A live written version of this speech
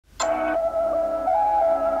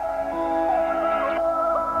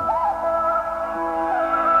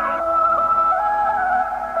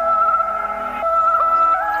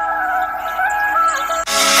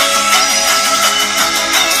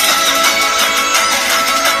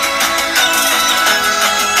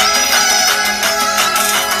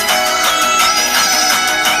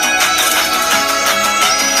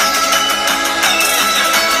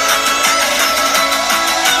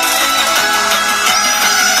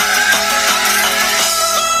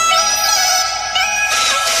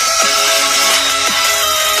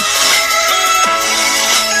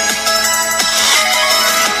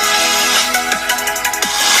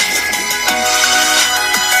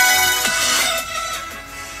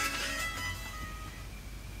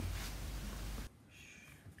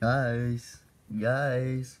Guys,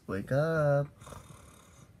 wake up.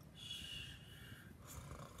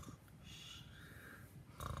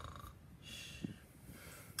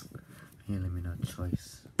 Here, let me know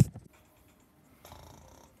choice.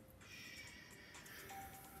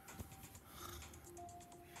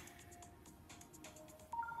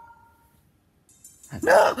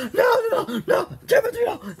 No! Geometry,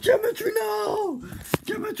 no! Geometry, no!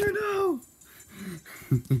 Geometry, no!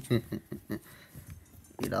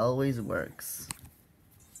 It always works.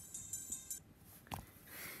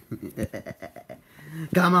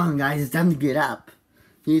 Come on, guys, it's time to get up.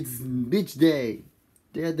 It's beach day.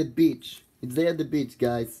 Day at the beach. It's day at the beach,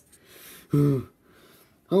 guys.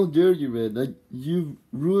 How dare you, man? You've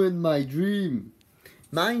ruined my dream.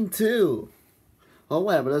 Mine too. Oh,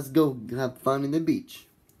 whatever, let's go have fun in the beach.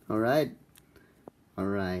 Alright?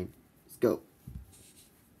 Alright, let's go.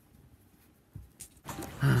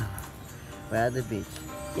 We're at the beach.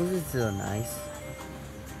 Is it still nice?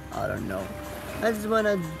 I don't know. I just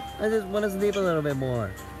wanna sleep a little bit more.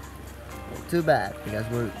 Well, too bad, because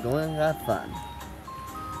we're going to have fun.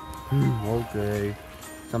 Okay.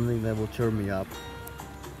 Something that will cheer me up.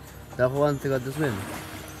 So who wants to go to swim?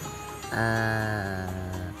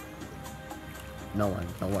 No one.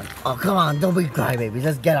 Oh, come on, don't be crybabies.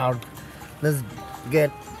 Let's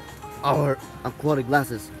get our aquatic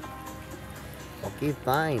glasses. Okay,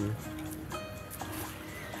 fine.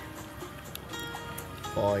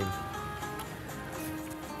 Fine.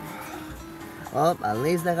 Oh, at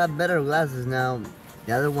least I got better glasses now.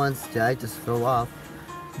 The other ones I just throw off.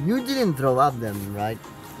 You didn't throw up them, right?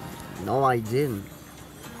 No, I didn't.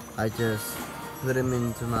 I just put them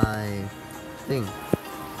into my thing,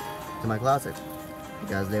 to my closet,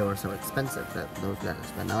 because they were so expensive, those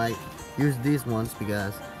glasses. But now I use these ones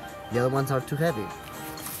because the other ones are too heavy.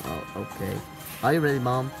 Oh, okay. Are you ready,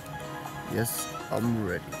 Mom? Yes, I'm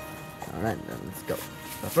ready. Alright, then let's go.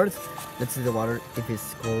 But first, let's see the water if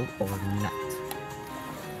it's cold or not.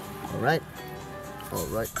 Alright,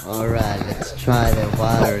 let's try the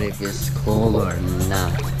water if it's cold or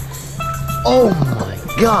not. Oh my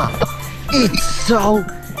god! It's so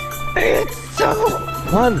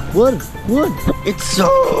what? It's so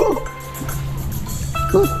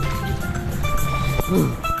good.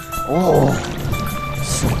 Oh,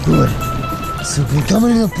 so good. So good.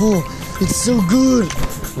 Coming in the pool. It's so good.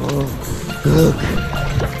 Oh, look.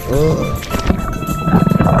 Oh.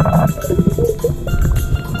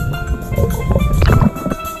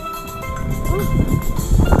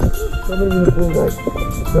 Coming in the pool, guys.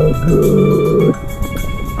 So good.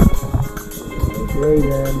 Okay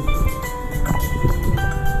then.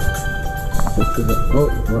 Let's see the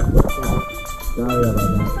sorry about that.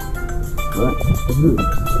 Alright, let's do it.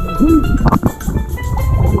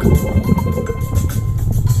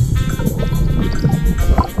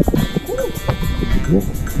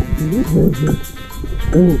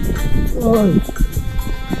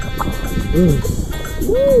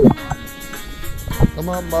 Come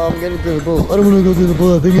on, Mom, get into the pool. I don't want to go to the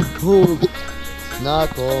pool. I think it's cold. It's not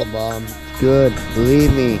cold, Mom. Good,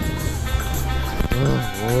 believe me.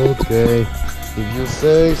 Oh, okay, if you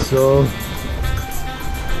say so.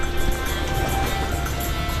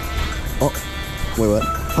 Oh, wait, what?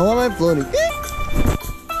 How am I floating?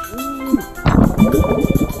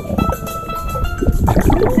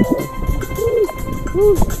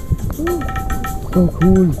 So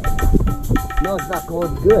cool. No, it's not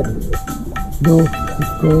cold, it's good. No,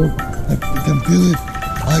 it's cold. I can feel it.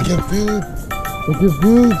 I can feel it.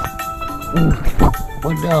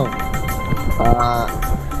 What now?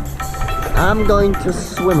 I'm going to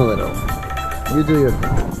swim a little. You do your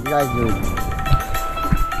thing. You guys do it.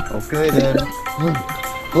 Okay then.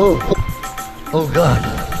 Oh god.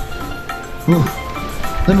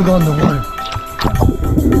 Let me go in the water.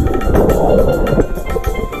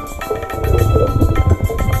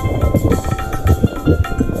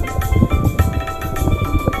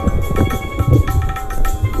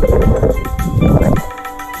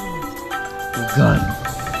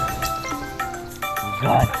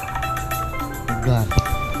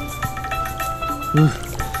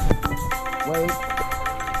 Wait.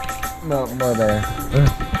 No, more there.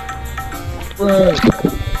 Wait.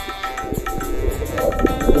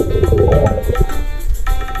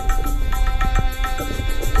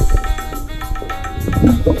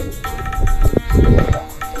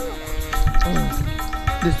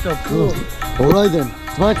 This is so cool. Alright then,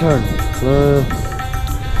 it's my turn.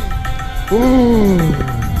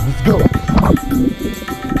 Let's go.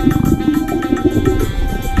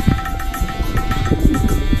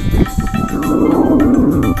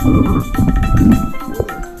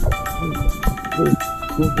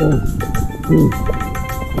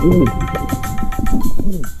 Not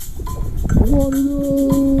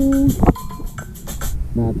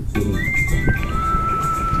kidding.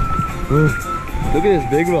 Look at this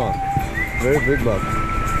big rock. Very big rock.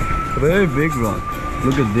 Very big rock.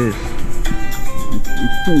 Look at this.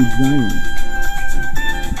 It's so giant.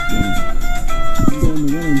 Go in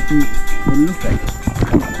the water and see what it looks like.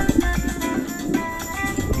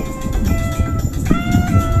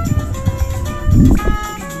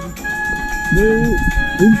 Very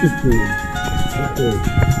interesting. Okay.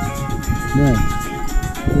 Now,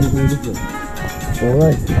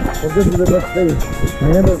 alright, well, this is the best thing. I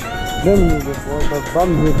never done this before, but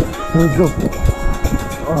bums with it. Let's go.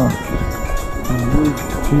 Oh,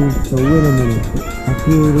 so wait a minute. I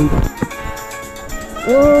feel it.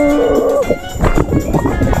 Oh!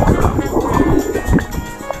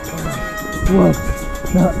 What?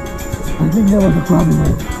 No, I think there was a problem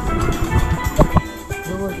there.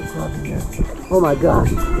 There was a problem there. Oh my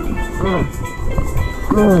gosh.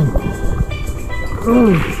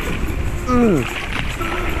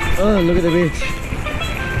 Oh, look at the beach.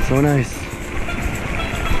 So nice.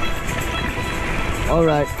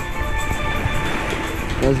 Alright.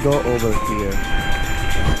 Let's go over here.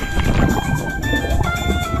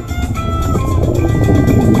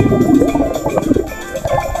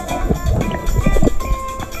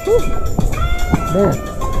 Man,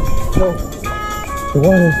 the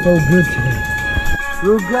water is so good today.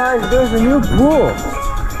 Look guys, there's a new pool.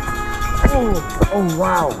 Oh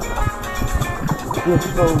wow. It's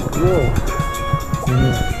so good.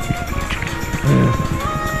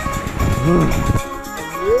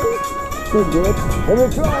 So good. Let me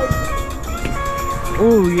try.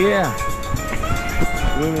 Oh yeah.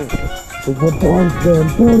 Look what Bonds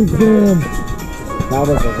them. Now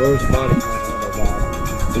that's the worst body.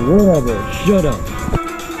 Whatever. Shut up.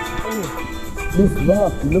 This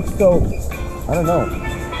rock looks so, I don't know,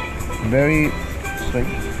 very straight.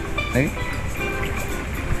 Hey?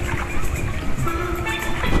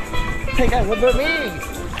 Hey guys, what about me?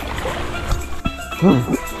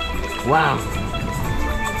 Wow.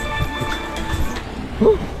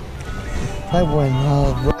 I went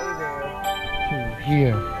right there to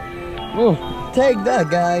here. Oh, take that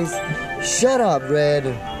guys. Shut up, Red.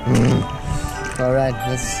 Alright,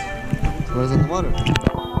 let's throw it in the water.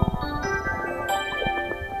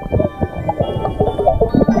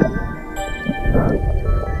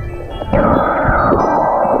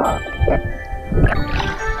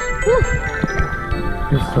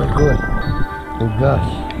 It's so good. Oh gosh.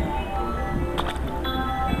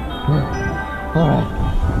 Alright,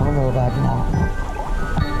 I'll know about now.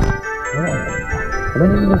 Alright, I'm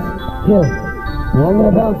gonna do this hill. And I'm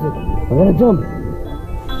gonna bounce it. I'm gonna jump.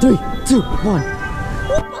 3, 2, 1.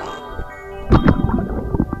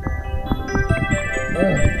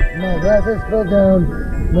 My glasses fell down.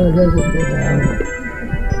 My glasses fell down.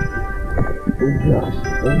 Oh gosh.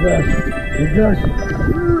 Oh gosh. Oh gosh.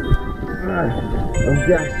 Oh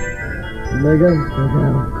gosh. My glasses fell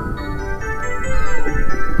down.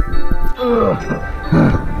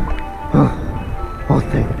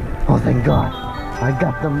 Oh thank God. I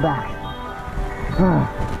got them back.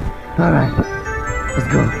 Alright. Let's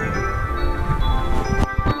go.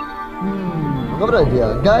 Good idea.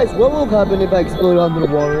 Guys, what will happen if I explode under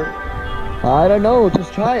the water? I don't know,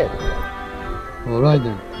 just try it. Alright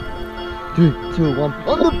then. 3, 2, 1.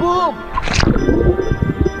 On the boom!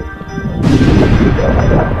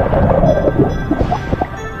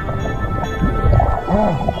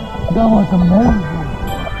 Oh, that was amazing.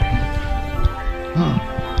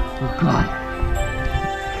 Oh God.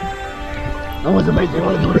 That was amazing. I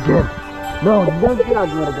want to do it again. No, don't get out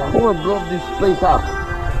of it again. I want to blow this place up.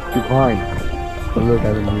 You're fine. Look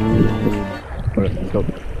at it. Alright, let's go.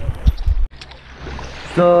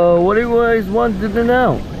 So, what do you guys want to do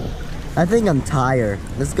now? I think I'm tired.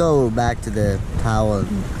 Let's go back to the tower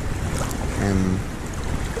and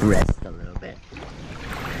rest a little bit.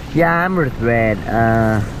 Yeah, I'm with Red.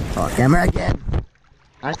 Oh, camera again.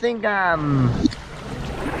 I think I'm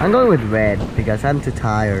going with Red because I'm too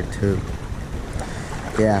tired too.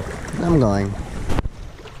 Yeah, I'm going.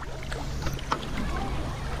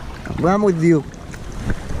 Well, I'm with you.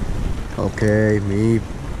 Okay, me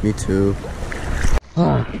too.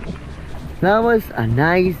 That was a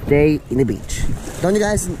nice day in the beach. Don't you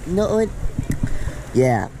guys know it?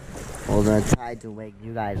 Yeah. We're gonna try to wake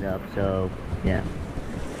you guys up, so yeah.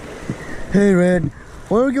 Hey Red,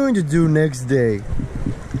 what are we going to do next day?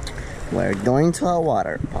 We're going to a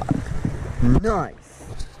water park. Nice.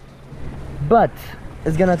 But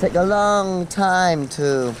it's gonna take a long time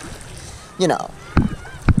to, you know.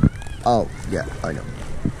 Oh, yeah, I know.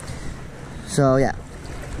 So yeah.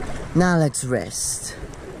 Now let's rest.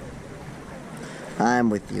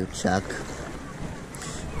 I'm with you, Chuck.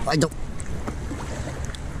 I don't.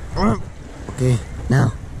 Okay,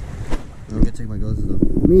 now I'm gonna take my glasses off.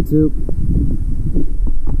 Me too.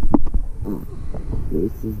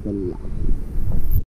 This is the life.